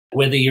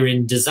Whether you're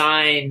in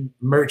design,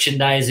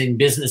 merchandising,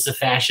 business of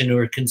fashion,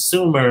 or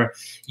consumer,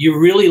 you're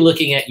really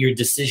looking at your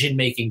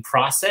decision-making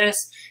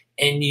process,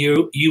 and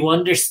you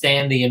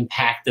understand the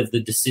impact of the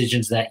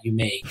decisions that you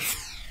make.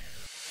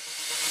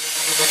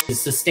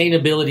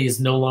 Sustainability is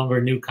no longer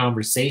a new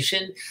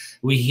conversation.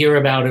 We hear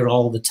about it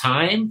all the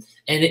time,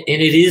 and it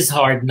is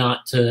hard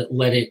not to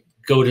let it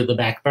go to the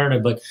back burner.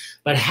 But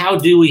how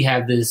do we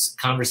have this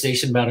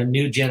conversation about a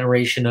new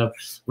generation of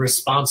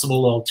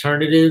responsible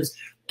alternatives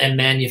and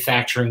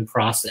manufacturing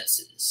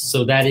processes?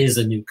 So that is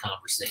a new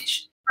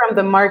conversation. From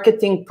the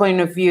marketing point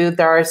of view,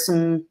 there are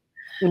some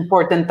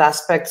important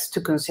aspects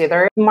to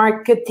consider.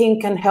 Marketing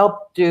can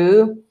help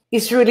do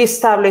is really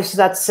establish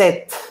that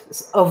set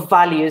of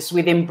values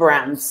within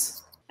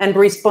brands and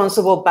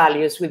responsible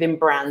values within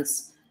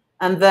brands,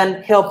 and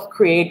then help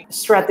create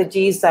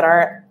strategies that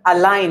are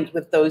aligned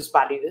with those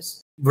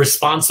values.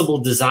 Responsible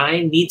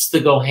design needs to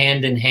go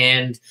hand in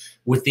hand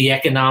with the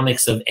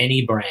economics of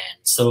any brand.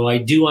 So I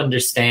do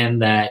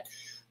understand that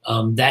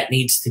that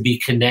needs to be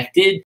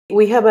connected.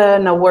 We have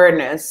an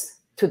awareness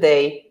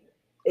today.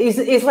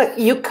 It's like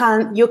you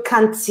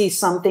can't see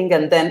something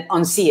and then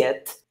unsee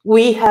it.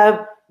 We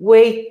have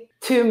way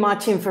too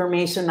much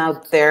information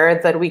out there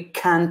that we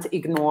can't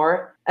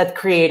ignore at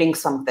creating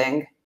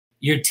something.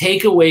 Your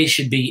takeaway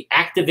should be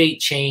activate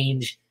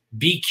change,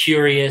 be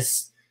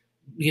curious,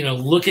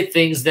 look at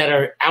things that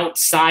are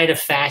outside of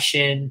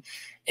fashion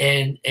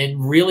and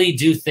really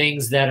do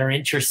things that are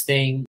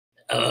interesting.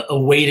 A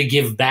way to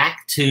give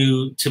back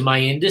to my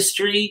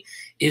industry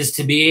is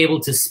to be able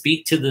to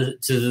speak to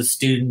the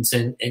students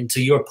and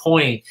to your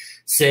point,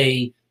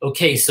 say,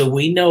 okay, so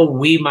we know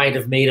we might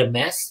have made a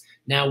mess.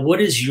 Now,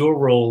 what is your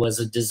role as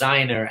a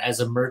designer, as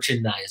a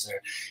merchandiser,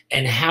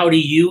 and how do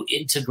you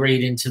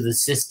integrate into the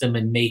system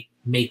and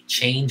make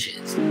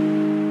changes?